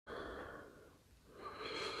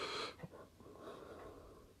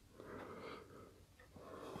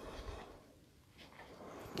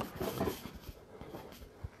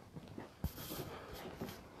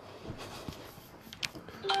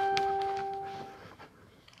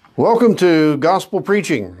Welcome to Gospel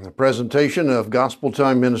Preaching, a presentation of Gospel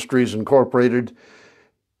Time Ministries Incorporated.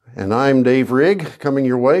 And I'm Dave Rigg, coming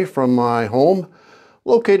your way from my home,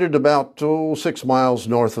 located about 6 miles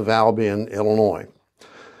north of Albion, Illinois.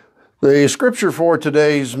 The scripture for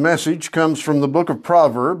today's message comes from the book of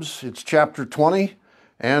Proverbs. It's chapter 20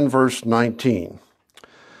 and verse 19.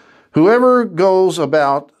 Whoever goes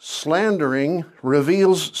about slandering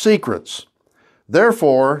reveals secrets.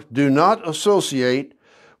 Therefore, do not associate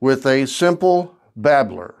with a simple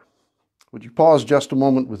babbler. Would you pause just a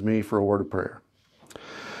moment with me for a word of prayer?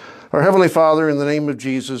 Our Heavenly Father, in the name of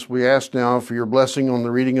Jesus, we ask now for your blessing on the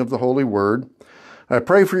reading of the Holy Word. I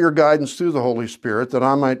pray for your guidance through the Holy Spirit that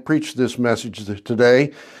I might preach this message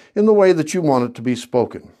today in the way that you want it to be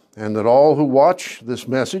spoken, and that all who watch this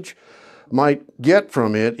message might get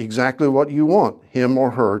from it exactly what you want him or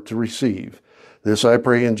her to receive. This I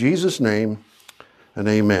pray in Jesus' name, and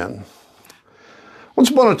amen. Once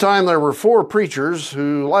upon a time, there were 4 preachers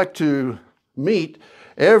who liked to meet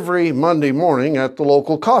every Monday morning at the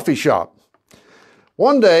local coffee shop.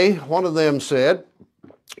 One day, one of them said,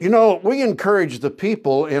 we encourage the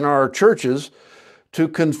people in our churches to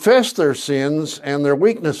confess their sins and their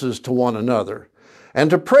weaknesses to one another and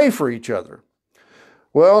to pray for each other.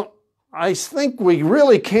 Well, I think we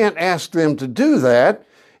really can't ask them to do that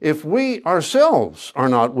if we ourselves are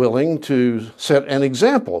not willing to set an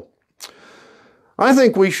example. I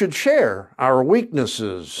think we should share our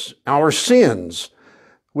weaknesses, our sins,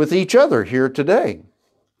 with each other here today.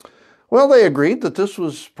 Well, they agreed that this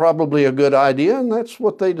was probably a good idea, and that's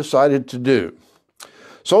what they decided to do.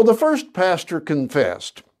 So the first pastor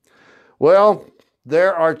confessed, "Well,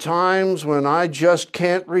 there are times when I just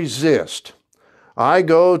can't resist. I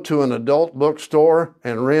go to an adult bookstore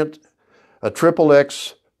and rent a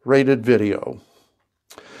XXX rated video."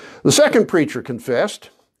 The second preacher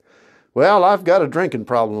confessed, "Well, I've got a drinking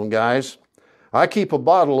problem, guys. I keep a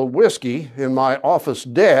bottle of whiskey in my office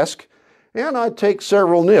desk, and I take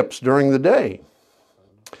several nips during the day."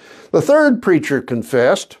 The third preacher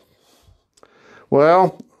confessed,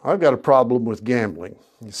 "Well, I've got a problem with gambling.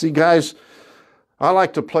 You see, guys, I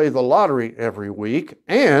like to play the lottery every week,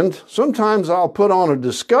 and sometimes I'll put on a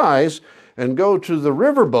disguise and go to the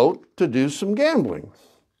riverboat to do some gambling."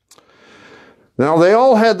 Now, they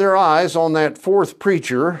all had their eyes on that fourth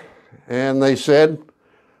preacher, and they said,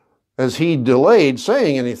 as he delayed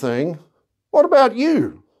saying anything, "What about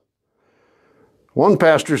you?" One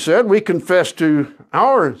pastor said, "We confess to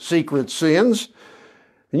our secret sins,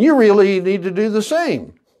 and you really need to do the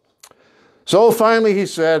same." So finally he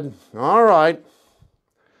said, "All right,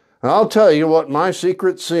 I'll tell you what my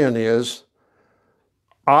secret sin is.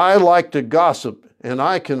 I like to gossip, and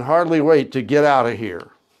I can hardly wait to get out of here."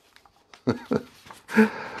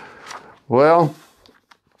 Well,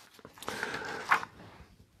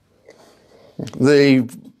 the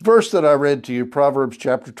verse that I read to you, Proverbs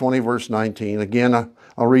chapter 20, verse 19, again,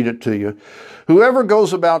 I'll read it to you. Whoever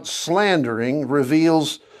goes about slandering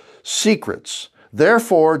reveals secrets.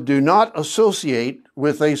 Therefore, do not associate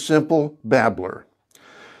with a simple babbler.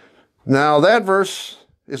 Now, that verse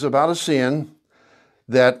is about a sin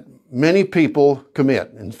that many people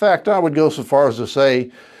commit. In fact, I would go so far as to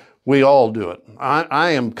say we all do it.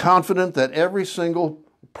 I am confident that every single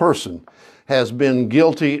person has been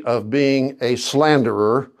guilty of being a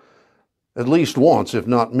slanderer at least once, if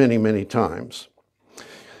not many, many times.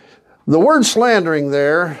 The word slandering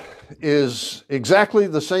there is exactly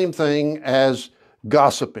the same thing as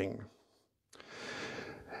gossiping.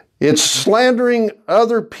 It's slandering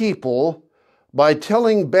other people by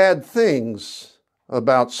telling bad things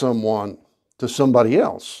about someone to somebody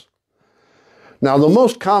else. Now, the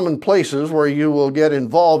most common places where you will get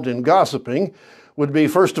involved in gossiping would be,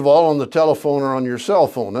 first of all, on the telephone or on your cell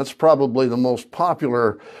phone. That's probably the most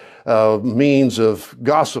popular means of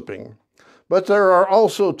gossiping. But there are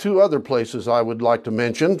also 2 other places I would like to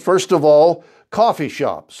mention. First of all, coffee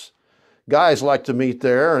shops. Guys like to meet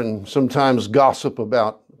there and sometimes gossip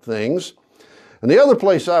about things. And the other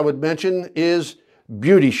place I would mention is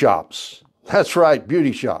beauty shops. That's right,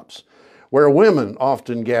 beauty shops, where women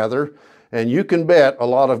often gather, and you can bet a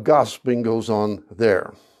lot of gossiping goes on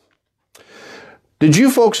there. Did you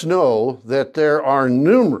folks know that there are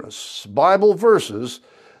numerous Bible verses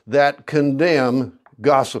that condemn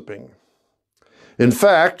gossiping? In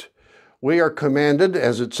fact, we are commanded,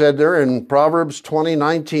 as it said there in Proverbs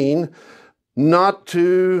 20:19, not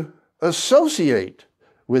to associate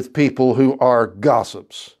with people who are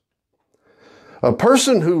gossips. A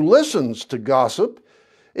person who listens to gossip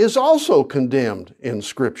is also condemned in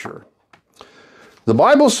Scripture. The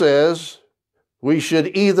Bible says we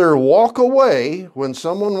should either walk away when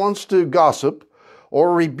someone wants to gossip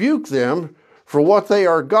or rebuke them for what they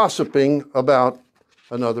are gossiping about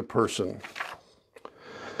another person.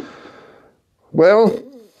 Well,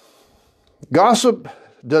 gossip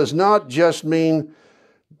does not just mean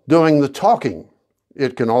doing the talking.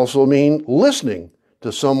 It can also mean listening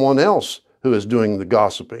to someone else who is doing the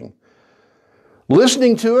gossiping.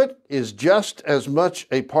 Listening to it is just as much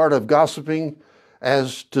a part of gossiping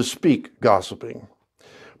as to speak gossiping.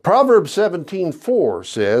 Proverbs 17:4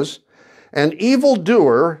 says, "An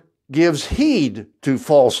evildoer gives heed to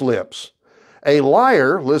false lips. A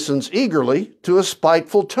liar listens eagerly to a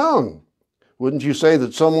spiteful tongue." Wouldn't you say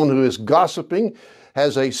that someone who is gossiping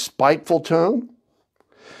has a spiteful tongue?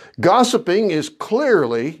 Gossiping is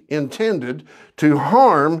clearly intended to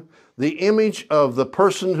harm the image of the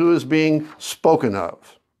person who is being spoken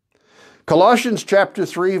of. Colossians chapter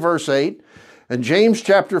 3, verse 8, and James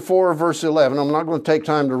chapter 4, verse 11. I'm not going to take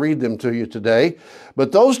time to read them to you today,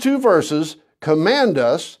 but those two verses command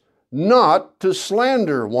us not to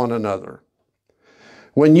slander one another.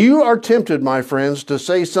 When you are tempted, my friends, to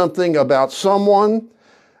say something about someone,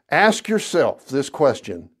 ask yourself this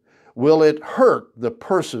question: will it hurt the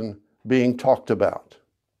person being talked about?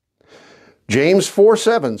 James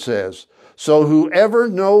 4:7 says, "So whoever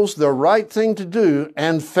knows the right thing to do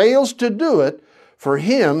and fails to do it, for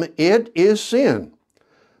him it is sin."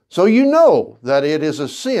 So you know that it is a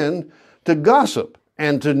sin to gossip,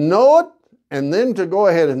 and to know it and then to go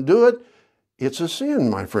ahead and do it, it's a sin,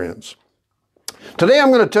 my friends. Today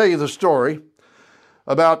I'm going to tell you the story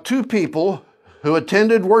about two people who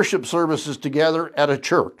attended worship services together at a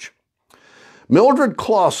church. Mildred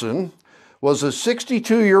Clausen was a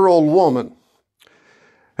 62-year-old woman,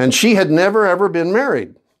 and she had never ever been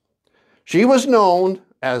married. She was known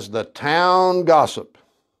as the town gossip.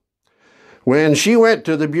 When she went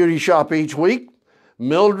to the beauty shop each week,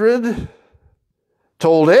 Mildred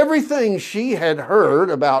told everything she had heard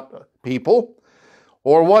about people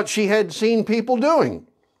or what she had seen people doing.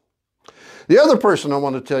 The other person I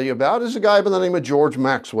want to tell you about is a guy by the name of George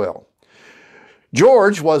Maxwell.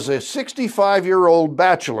 George was a 65-year-old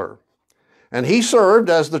bachelor, and he served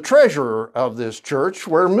as the treasurer of this church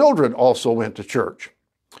where Mildred also went to church.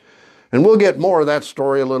 And we'll get more of that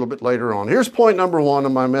story a little bit later on. Here's point number one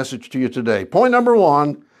of my message to you today. Point number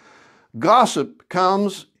one, gossip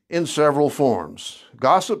comes in several forms.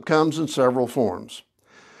 Gossip comes in several forms.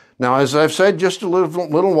 Now, as I've said just a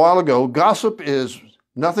little while ago, gossip is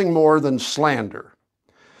nothing more than slander.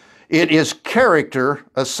 It is character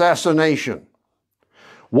assassination.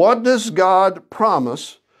 What does God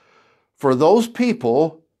promise for those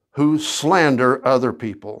people who slander other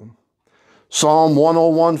people? Psalm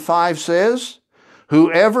 101:5 says,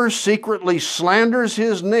 "Whoever secretly slanders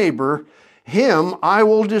his neighbor, him I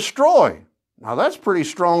will destroy." Now that's pretty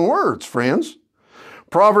strong words, friends.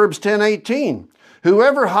 Proverbs 10:18,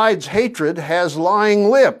 "Whoever hides hatred has lying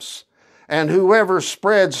lips, and whoever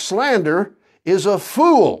spreads slander is a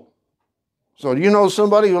fool." So do you know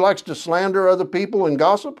somebody who likes to slander other people and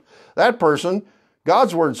gossip? That person,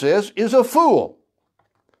 God's word says, is a fool.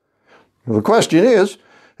 Well, the question is,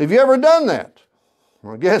 have you ever done that?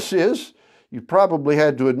 My guess is you probably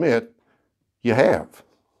had to admit you have.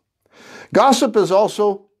 Gossip is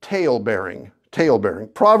also tale-bearing.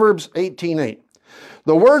 Proverbs 18:8.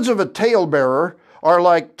 "The words of a tale-bearer are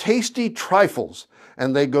like tasty trifles,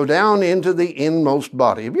 and they go down into the inmost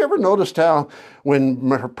body." Have you ever noticed how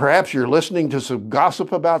when perhaps you're listening to some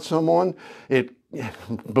gossip about someone,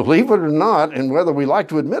 believe it or not, and whether we like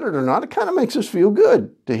to admit it or not, it kind of makes us feel good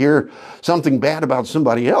to hear something bad about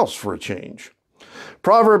somebody else for a change.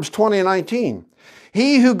 Proverbs 20:19,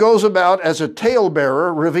 "He who goes about as a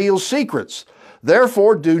talebearer reveals secrets.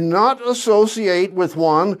 Therefore, do not associate with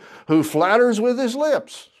one who flatters with his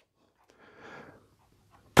lips."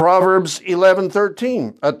 Proverbs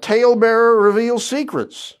 11:13, "A talebearer reveals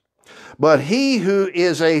secrets, but he who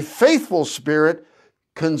is a faithful spirit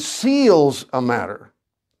conceals a matter."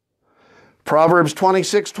 Proverbs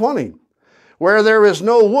 26:20, "Where there is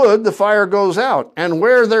no wood, the fire goes out, and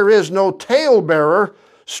where there is no talebearer,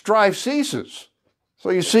 strife ceases." So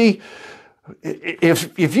you see,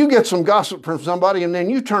 if you get some gossip from somebody and then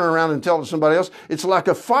you turn around and tell it to somebody else, it's like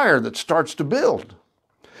a fire that starts to build.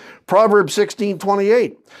 Proverbs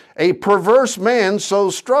 16:28, "A perverse man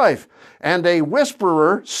sows strife, and a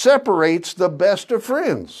whisperer separates the best of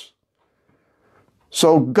friends."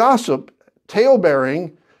 So gossip,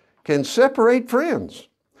 tale-bearing, can separate friends.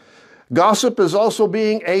 Gossip is also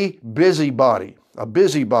being a busybody.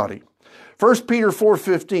 1 Peter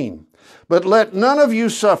 4:15, "But let none of you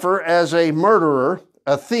suffer as a murderer,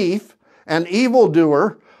 a thief, an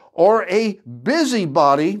evildoer, or a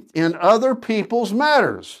busybody in other people's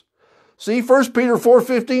matters." See, 1 Peter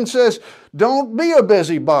 4:15 says, don't be a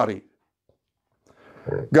busybody.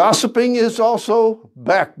 Gossiping is also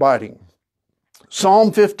backbiting.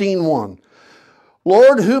 Psalm 15:1.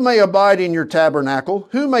 Lord, who may abide in your tabernacle?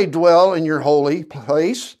 Who may dwell in your holy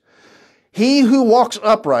place? He who walks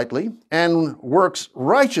uprightly and works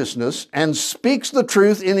righteousness and speaks the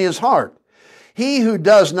truth in his heart. He who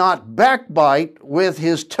does not backbite with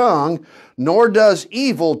his tongue, nor does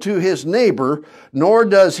evil to his neighbor, nor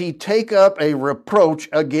does he take up a reproach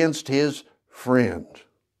against his friend.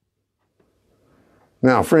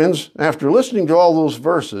 Now, friends, after listening to all those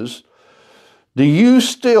verses, do you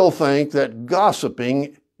still think that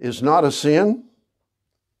gossiping is not a sin?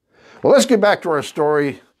 Well, let's get back to our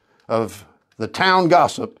story of the town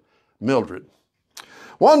gossip, Mildred.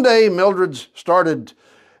 One day, Mildred started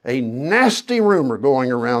a nasty rumor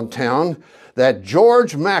going around town that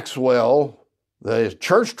George Maxwell, the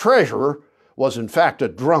church treasurer, was in fact a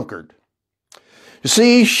drunkard. You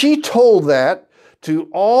see, she told that to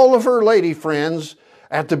all of her lady friends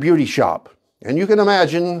at the beauty shop. And you can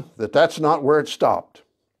imagine that that's not where it stopped.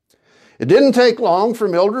 It didn't take long for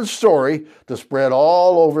Mildred's story to spread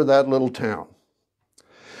all over that little town.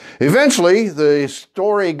 Eventually, the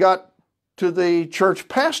story got to the church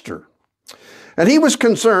pastor, and he was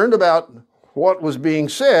concerned about what was being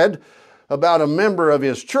said about a member of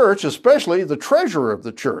his church, especially the treasurer of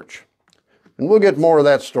the church. And we'll get more of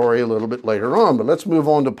that story a little bit later on, but let's move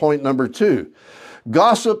on to point number 2.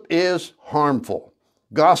 Gossip is harmful.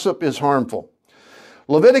 Gossip is harmful.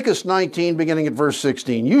 Leviticus 19, beginning at verse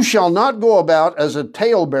 16. You shall not go about as a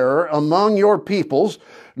talebearer among your peoples,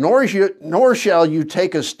 nor shall you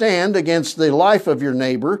take a stand against the life of your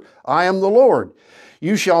neighbor. I am the Lord.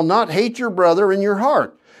 You shall not hate your brother in your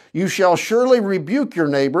heart. You shall surely rebuke your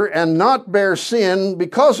neighbor and not bear sin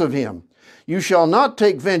because of him. You shall not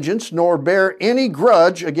take vengeance nor bear any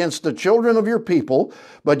grudge against the children of your people,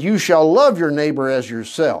 but you shall love your neighbor as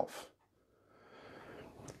yourself.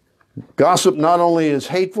 Gossip not only is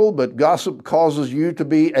hateful, but gossip causes you to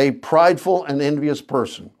be a prideful and envious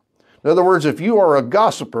person. In other words, if you are a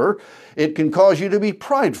gossiper, it can cause you to be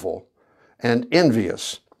prideful and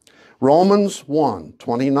envious. Romans 1,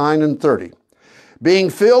 29 and 30. Being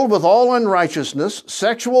filled with all unrighteousness,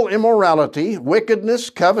 sexual immorality, wickedness,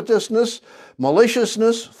 covetousness,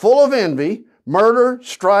 maliciousness, full of envy, murder,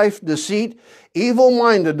 strife, deceit,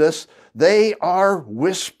 evil-mindedness, they are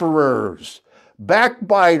whisperers,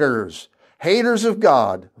 backbiters, haters of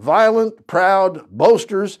God, violent, proud,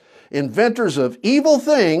 boasters, inventors of evil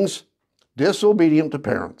things, disobedient to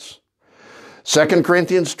parents. 2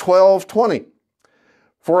 Corinthians 12:20.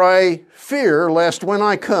 For I fear lest when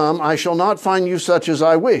I come I shall not find you such as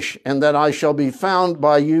I wish, and that I shall be found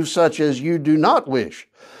by you such as you do not wish,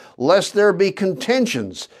 lest there be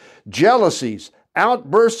contentions, jealousies,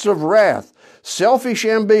 outbursts of wrath, selfish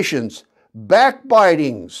ambitions,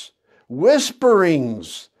 backbitings,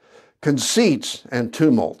 whisperings, conceits, and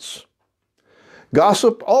tumults.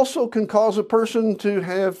 Gossip also can cause a person to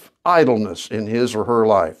have idleness in his or her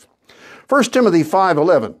life. 1 Timothy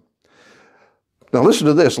 5:11. Now listen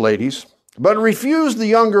to this, ladies. But refuse the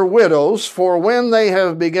younger widows, for when they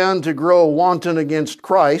have begun to grow wanton against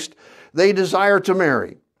Christ, they desire to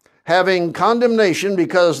marry, having condemnation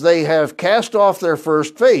because they have cast off their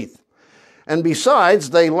first faith. And besides,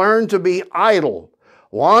 they learn to be idle,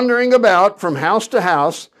 wandering about from house to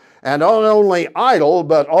house, and not only idle,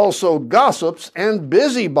 but also gossips and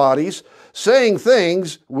busybodies, saying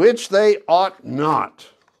things which they ought not.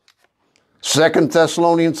 2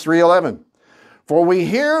 Thessalonians 3:11. For we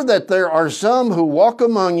hear that there are some who walk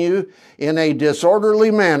among you in a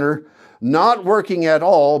disorderly manner, not working at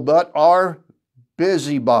all, but are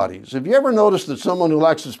busybodies. Have you ever noticed that someone who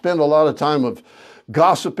likes to spend a lot of time of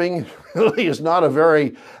gossiping really is not a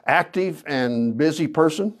very active and busy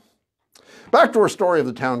person? Back to our story of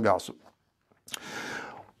the town gossip.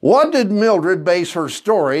 What did Mildred base her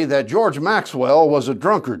story that George Maxwell was a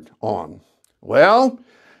drunkard on? Well,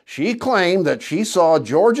 she claimed that she saw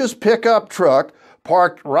George's pickup truck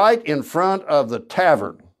parked right in front of the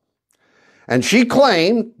tavern. And she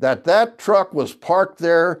claimed that that truck was parked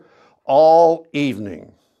there all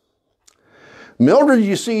evening. Mildred,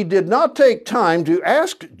 you see, did not take time to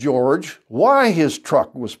ask George why his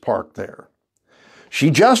truck was parked there.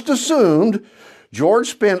 She just assumed George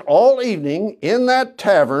spent all evening in that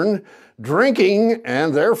tavern drinking,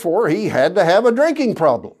 and therefore he had to have a drinking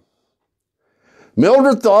problem.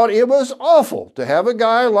 Mildred thought it was awful to have a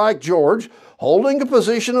guy like George holding a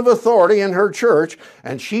position of authority in her church,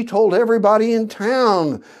 and she told everybody in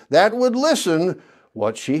town that would listen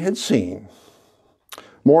what she had seen.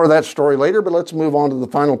 More of that story later, but let's move on to the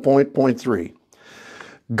final point, point 3.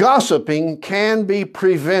 Gossiping can be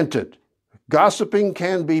prevented. Gossiping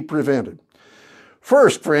can be prevented.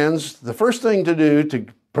 First, friends, the first thing to do to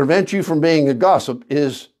prevent you from being a gossip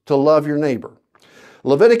is to love your neighbor.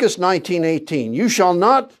 Leviticus 19:18, you shall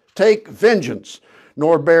not take vengeance,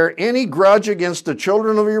 nor bear any grudge against the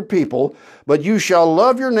children of your people, but you shall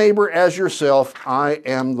love your neighbor as yourself. I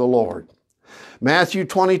am the Lord. Matthew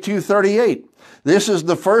 22:38, this is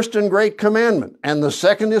the first and great commandment, and the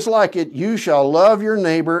second is like it, you shall love your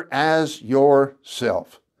neighbor as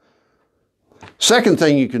yourself. Second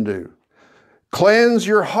thing you can do, cleanse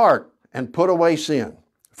your heart and put away sin.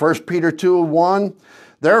 1 Peter 2:1,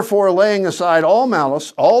 therefore laying aside all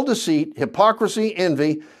malice, all deceit, hypocrisy,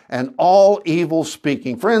 envy, and all evil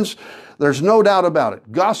speaking. Friends, there's no doubt about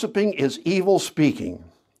it. Gossiping is evil speaking.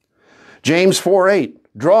 James 4:8,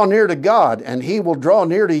 draw near to God, and he will draw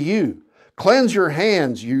near to you. Cleanse your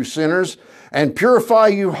hands, you sinners, and purify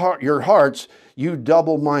your hearts, you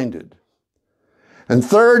double-minded. And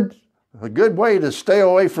third, a good way to stay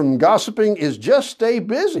away from gossiping is just stay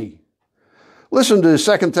busy. Listen to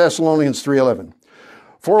 2 Thessalonians 3:11.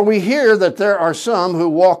 For we hear that there are some who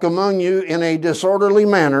walk among you in a disorderly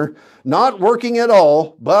manner, not working at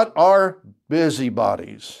all, but are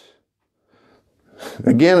busybodies.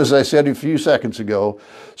 Again, as I said a few seconds ago,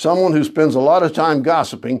 someone who spends a lot of time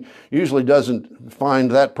gossiping usually doesn't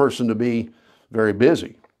find that person to be very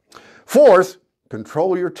busy. Fourth,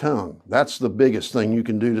 control your tongue. That's the biggest thing you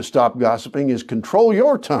can do to stop gossiping, is control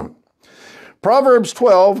your tongue. Proverbs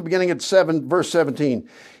 12, beginning at verse 17.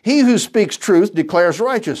 He who speaks truth declares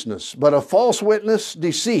righteousness, but a false witness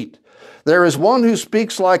deceit. There is one who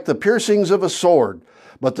speaks like the piercings of a sword,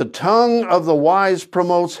 but the tongue of the wise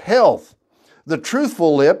promotes health. The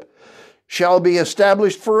truthful lip shall be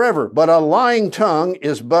established forever, but a lying tongue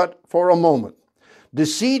is but for a moment.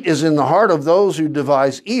 Deceit is in the heart of those who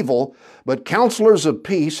devise evil, but counselors of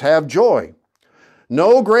peace have joy.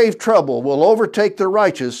 No grave trouble will overtake the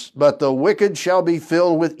righteous, but the wicked shall be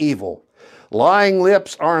filled with evil. Lying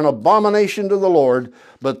lips are an abomination to the Lord,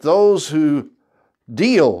 but those who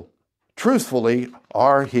deal truthfully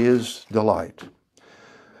are his delight.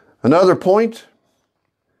 Another point,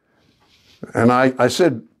 and I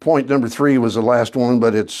said point number 3 was the last one,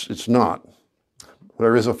 but it's not.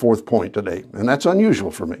 There is a fourth point today, and that's unusual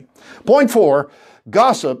for me. Point 4,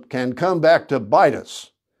 gossip can come back to bite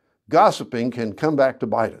us. Gossiping can come back to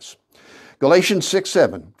bite us. Galatians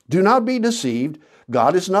 6:7, do not be deceived,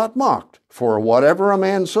 God is not mocked, for whatever a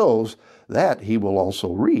man sows, that he will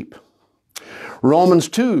also reap. Romans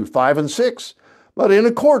 2:5 and 6, but in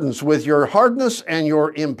accordance with your hardness and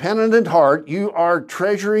your impenitent heart, you are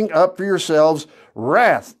treasuring up for yourselves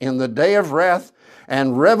wrath in the day of wrath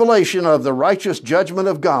and revelation of the righteous judgment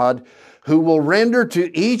of God, who will render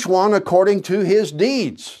to each one according to his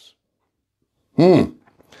deeds.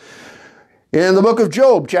 In the book of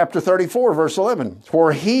Job, chapter 34, verse 11,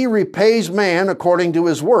 for he repays man according to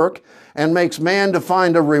his work and makes man to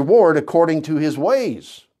find a reward according to his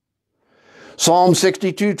ways. Psalm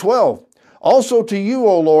 62:12, also to you,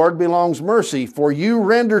 O Lord, belongs mercy, for you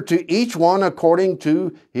render to each one according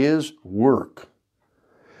to his work.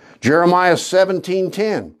 Jeremiah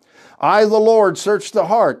 17:10, I, the Lord, search the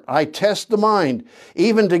heart, I test the mind,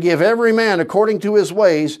 even to give every man according to his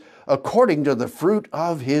ways, according to the fruit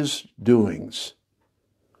of his doings.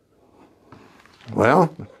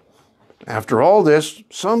 Well, after all this,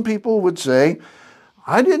 some people would say,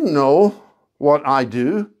 I didn't know what I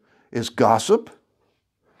do is gossip.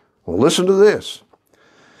 Well, listen to this.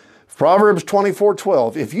 Proverbs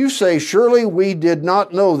 24:12, if you say, surely we did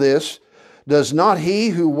not know this, does not he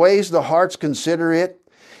who weighs the hearts consider it?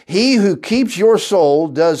 He who keeps your soul,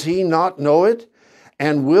 does he not know it?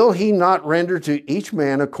 And will he not render to each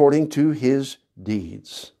man according to his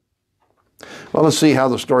deeds? Well, let's see how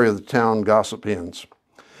the story of the town gossip ends.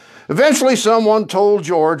 Eventually, someone told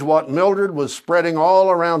George what Mildred was spreading all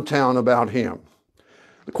around town about him.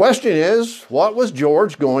 The question is, what was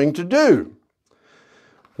George going to do?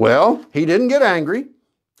 Well, he didn't get angry.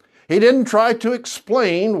 He didn't try to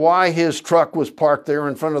explain why his truck was parked there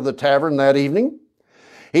in front of the tavern that evening.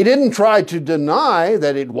 He didn't try to deny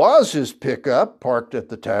that it was his pickup parked at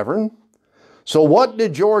the tavern. So what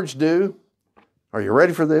did George do? Are you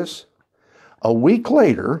ready for this? A week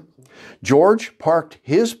later, George parked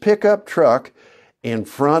his pickup truck in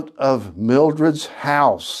front of Mildred's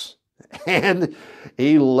house, and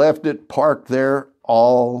he left it parked there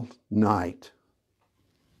all night.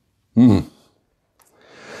 In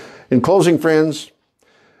closing, friends,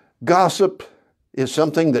 gossip is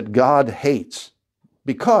something that God hates,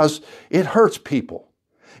 because it hurts people.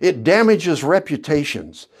 It damages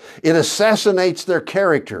reputations. It assassinates their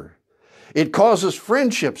character. It causes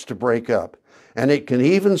friendships to break up, and it can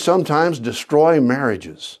even sometimes destroy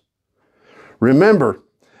marriages. Remember,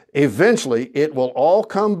 eventually it will all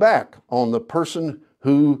come back on the person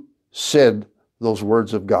who said those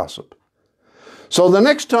words of gossip. So the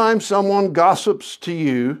next time someone gossips to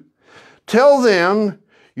you, tell them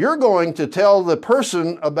you're going to tell the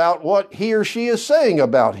person about what he or she is saying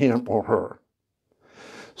about him or her.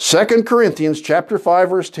 2 Corinthians chapter 5,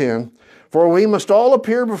 verse 10, "For we must all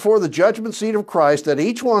appear before the judgment seat of Christ, that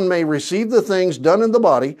each one may receive the things done in the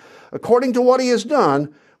body according to what he has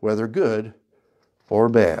done, whether good or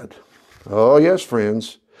bad." Oh yes,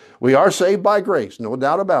 friends, we are saved by grace, no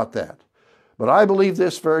doubt about that. But I believe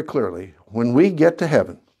this very clearly. When we get to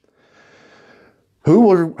heaven, who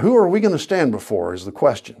are we going to stand before is the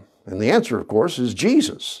question. And the answer, of course, is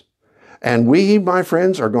Jesus. And we, my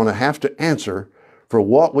friends, are going to have to answer for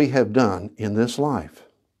what we have done in this life.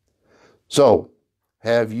 So,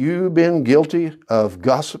 have you been guilty of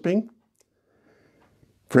gossiping?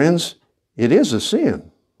 Friends, it is a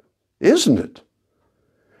sin, isn't it?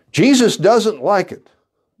 Jesus doesn't like it,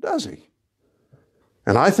 does he?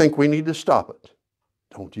 And I think we need to stop it.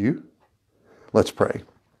 Don't you? Let's pray.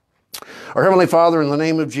 Our Heavenly Father, in the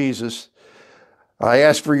name of Jesus, I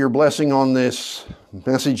ask for your blessing on this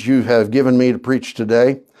message you have given me to preach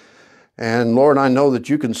today. And Lord, I know that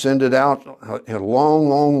you can send it out a long,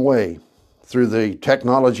 long way through the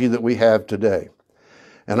technology that we have today.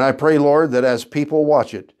 And I pray, Lord, that as people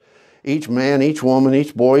watch it, each man, each woman,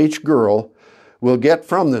 each boy, each girl will get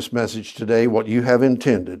from this message today what you have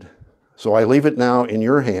intended. So I leave it now in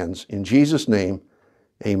your hands. In Jesus' name,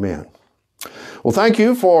 amen. Well, thank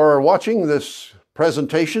you for watching this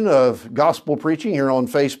presentation of gospel preaching here on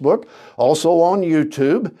Facebook, also on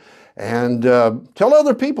YouTube. And tell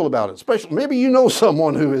other people about it, especially maybe you know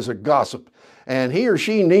someone who is a gossip and he or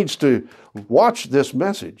she needs to watch this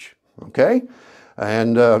message, okay?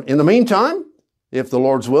 And in the meantime, if the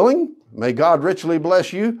Lord's willing, may God richly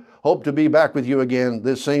bless you. Hope to be back with you again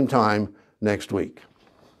this same time next week.